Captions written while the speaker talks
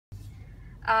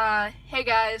Hey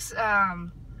guys,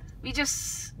 we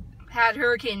just had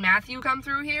Hurricane Matthew come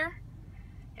through here,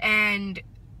 and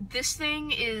this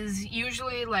thing is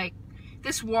usually like,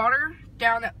 this water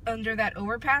down under that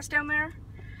overpass down there,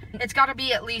 it's gotta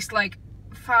be at least like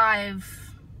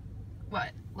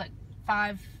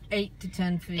 8 to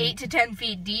 10 feet. 8 to 10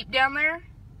 feet deep down there.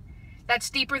 That's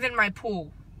deeper than my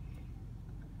pool.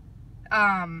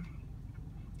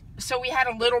 So we had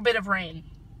a little bit of rain.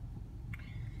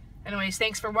 Anyways,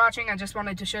 thanks for watching. I just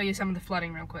wanted to show you some of the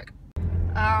flooding real quick.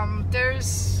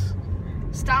 There's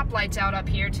stoplights out up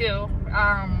here too.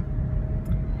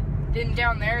 Then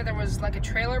down there was like a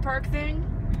trailer park thing,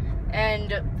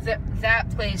 and that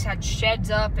place had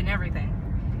sheds up and everything.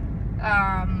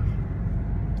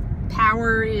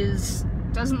 Power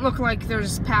doesn't look like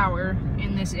there's power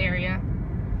in this area.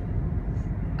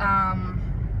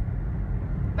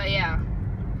 But yeah.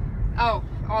 Oh,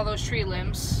 all those tree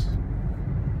limbs.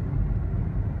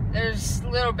 There's a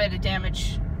little bit of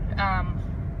damage.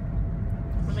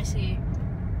 Let me see.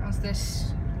 How's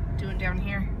this doing down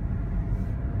here?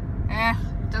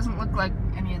 Doesn't look like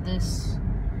any of this.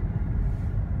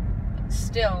 But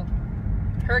still,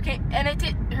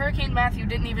 Hurricane Matthew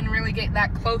didn't even really get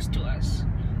that close to us.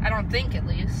 I don't think, at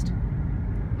least.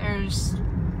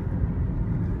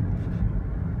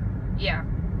 Yeah.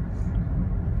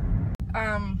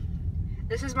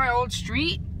 This is my old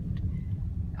street.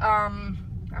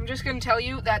 I'm just gonna tell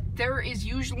you that there is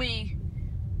usually,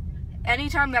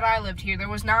 anytime that I lived here, there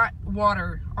was not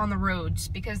water on the roads,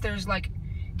 because there's like,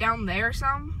 down there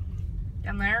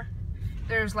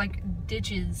there's like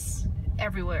ditches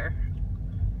everywhere.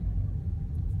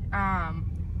 Well,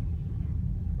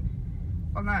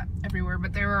 not everywhere,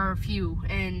 but there are a few,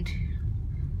 and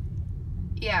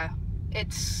yeah,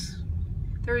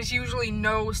 there's usually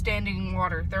no standing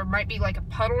water. There might be like a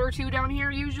puddle or two down here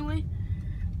usually,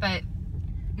 but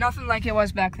nothing like it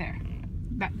was back there.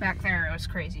 Back there, it was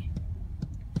crazy.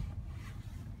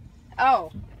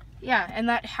 Oh, yeah, and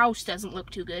that house doesn't look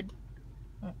too good.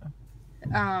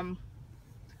 Some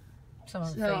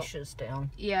of the fascia's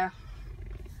down. Yeah.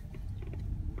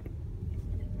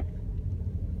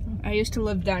 I used to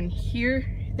live down here.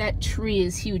 That tree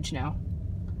is huge now.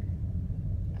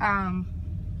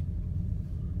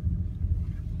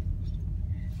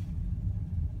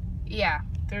 Yeah,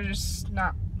 there's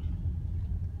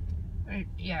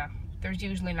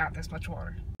usually not this much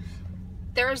water.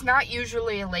 There is not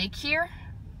usually a lake here.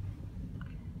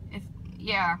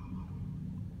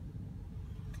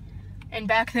 And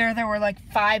back there were like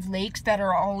 5 lakes that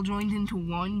are all joined into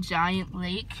one giant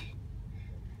lake.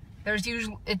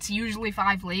 It's usually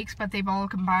 5 lakes, but they've all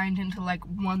combined into like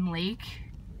one lake.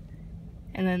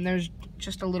 And then there's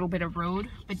just a little bit of road,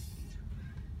 but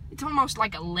it's almost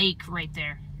like a lake right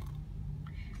there.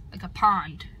 Like a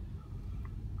pond.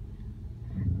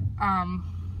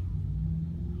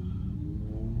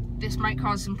 This might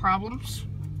cause some problems.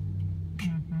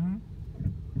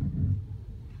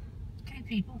 Okay,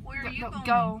 people, where are you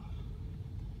going?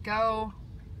 Go.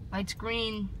 Light's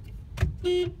green.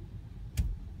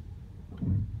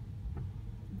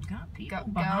 Got people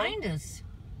behind us.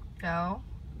 Go.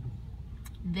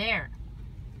 There.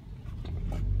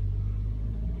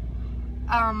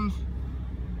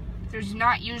 There's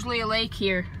not usually a lake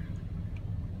here.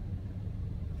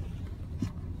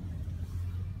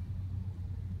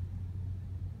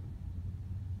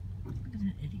 Look at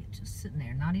that idiot just sitting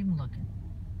there, not even looking.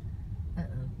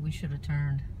 Uh-oh, we should have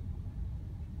turned.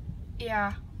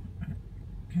 Yeah.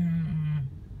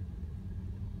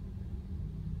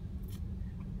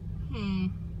 Oh,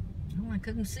 I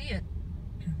couldn't see it.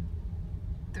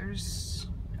 There's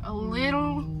a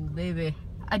little... Ooh, baby.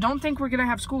 I don't think we're gonna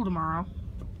have school tomorrow.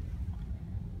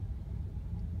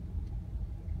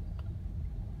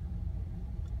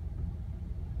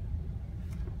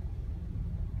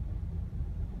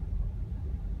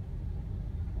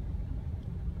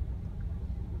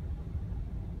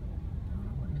 I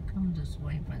wouldn't have come this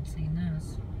way if I'd seen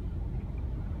this.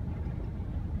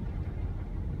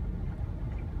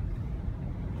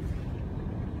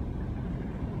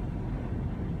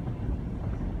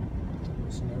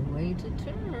 There's no way to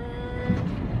turn.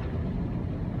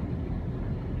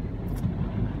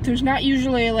 There's not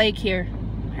usually a lake here,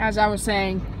 as I was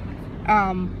saying. It's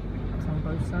on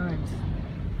both sides.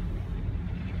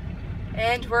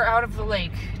 And we're out of the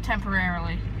lake,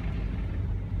 temporarily.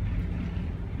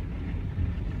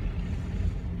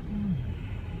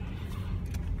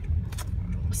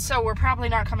 So we're probably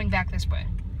not coming back this way.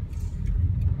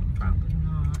 Probably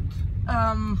not.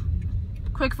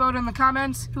 Quick vote in the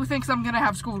comments. Who thinks I'm gonna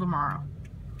have school tomorrow?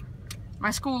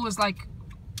 My school is like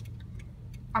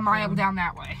a mile down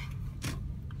that way.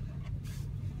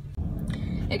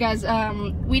 Hey guys,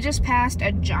 we just passed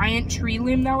a giant tree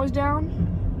limb that was down.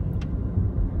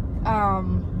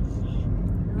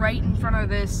 Right in front of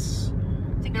this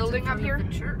building up here.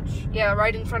 The church. Yeah,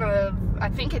 right in front of, I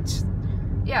think it's,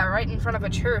 yeah, right in front of a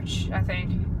church, I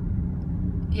think.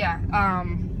 Yeah,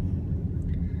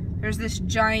 there's this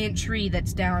giant tree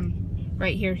that's down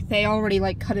right here. They already,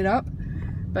 like, cut it up,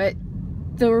 but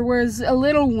there was a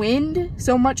little wind,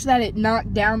 so much that it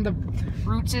knocked down the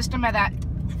root system of that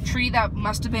tree that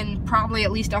must have been probably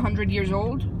at least 100 years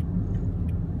old,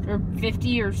 or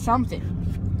 50 or something.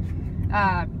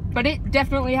 But it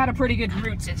definitely had a pretty good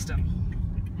root system.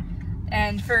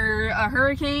 And for a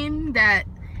hurricane that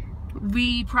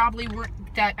we probably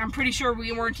weren't, that I'm pretty sure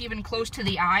we weren't even close to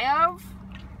the eye of,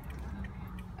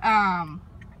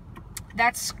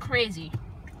 that's crazy.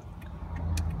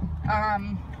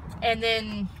 And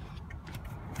then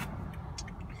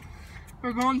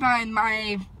we're going by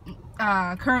my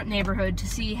current neighborhood to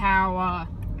see how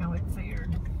it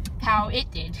fared. How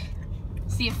it did.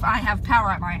 See if I have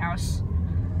power at my house.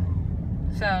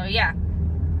 So yeah,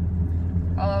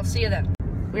 I'll see you then.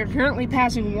 We're currently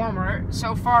passing Walmart.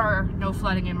 So far, no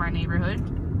flooding in my neighborhood.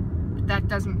 But that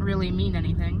doesn't really mean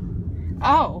anything.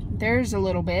 Oh, there's a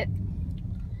little bit.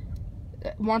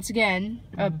 Once again,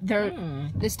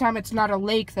 this time it's not a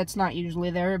lake that's not usually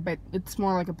there, but it's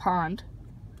more like a pond.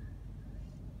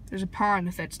 There's a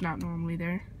pond that's not normally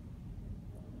there.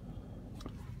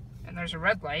 And there's a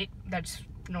red light that's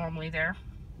normally there.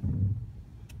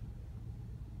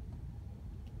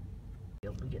 Be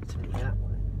able to get through that one.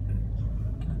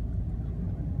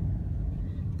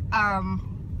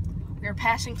 We're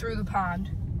passing through the pond.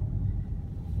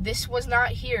 This was not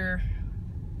here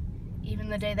even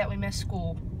the day that we missed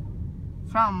school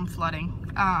from flooding.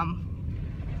 Oh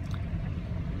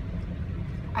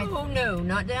no,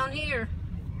 not down here.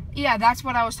 Yeah, that's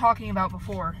what I was talking about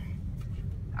before.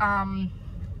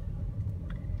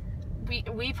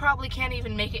 We probably can't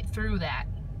even make it through that.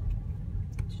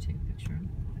 Did you take a picture?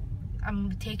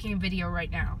 I'm taking a video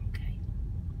right now. Okay.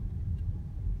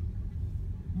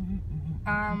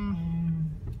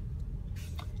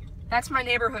 That's my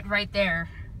neighborhood right there.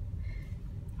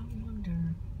 I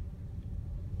wonder.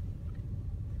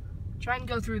 Try and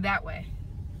go through that way.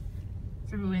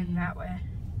 Through in that way.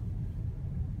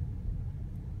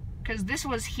 Because this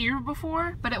was here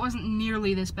before, but it wasn't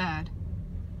nearly this bad.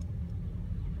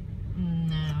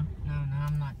 No,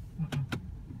 I'm not.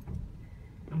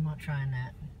 I'm not trying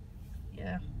that.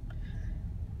 Yeah.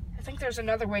 I think there's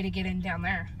another way to get in down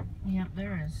there. Yep,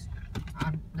 there is.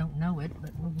 I don't know it, but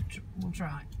we'll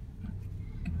try.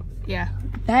 Yeah.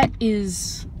 That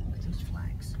is... Look at those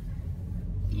flags.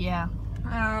 Yeah.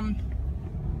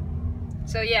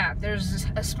 So yeah, there's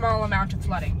a small amount of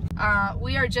flooding.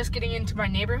 We are just getting into my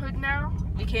neighborhood now.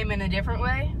 We came in a different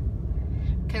way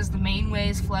because the main way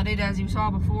is flooded, as you saw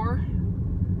before,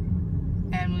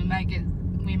 and we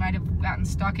might have gotten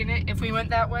stuck in it if we went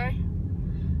that way.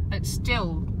 But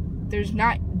still, there's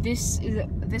not. This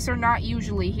are not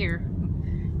usually here.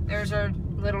 There's our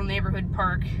little neighborhood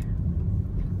park.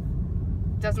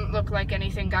 Doesn't look like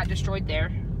anything got destroyed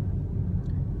there.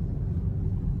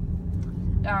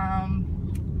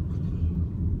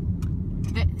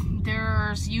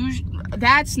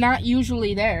 That's not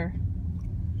usually there.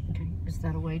 Okay, is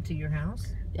that a way to your house?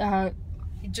 You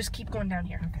just keep going down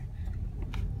here. Okay.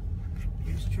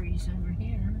 There's trees over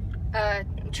here.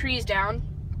 Trees down.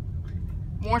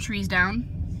 More trees down.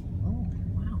 Oh,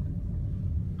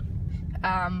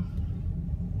 wow.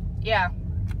 Yeah.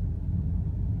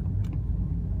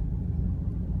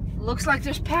 Looks like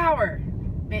there's power.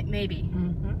 Maybe.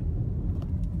 Mm-hmm.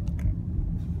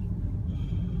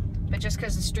 But just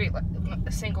because a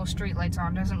single street light's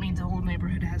on doesn't mean the whole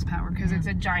neighborhood has power, because it's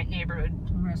a giant neighborhood.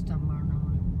 The rest of them are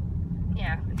not.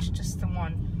 Yeah, it's just the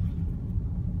one.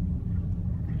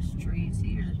 There's trees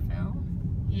here that fell.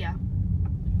 Yeah.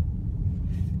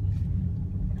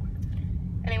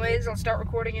 Anyways, I'll start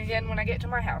recording again when I get to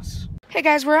my house. Hey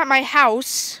guys, we're at my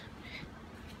house,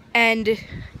 and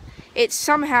it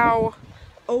somehow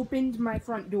opened my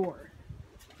front door.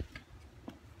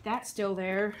 That's still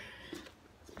there.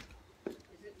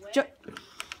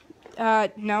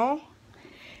 No.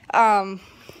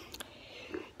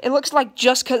 It looks like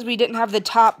just because we didn't have the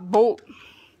top bolt.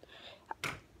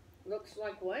 Looks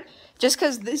like what? Just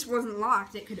because this wasn't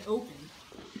locked, it could open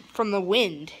from the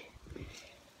wind.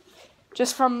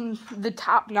 Just from the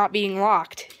top not being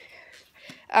locked.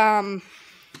 We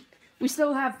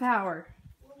still have power.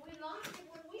 Well, we locked it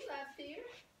when we left here.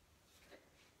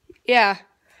 Yeah.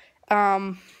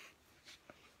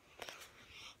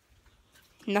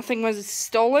 Nothing was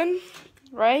stolen,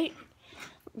 right?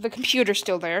 The computer's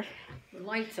still there. The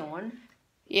light's on.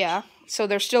 Yeah, so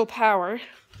there's still power.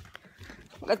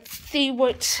 Let's see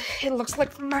what it looks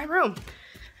like from my room.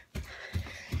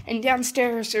 And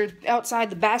downstairs, or outside,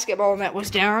 the basketball net was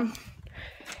down.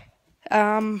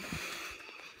 What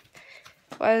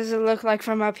does it look like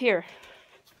from up here?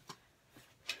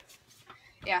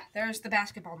 Yeah, there's the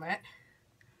basketball net.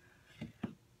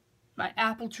 My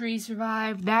apple tree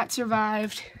survived. That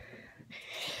survived.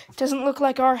 Doesn't look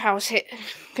like our house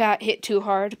got hit too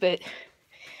hard, but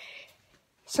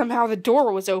somehow the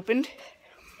door was opened.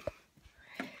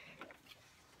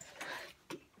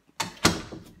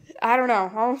 I don't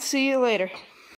know. I'll see you later.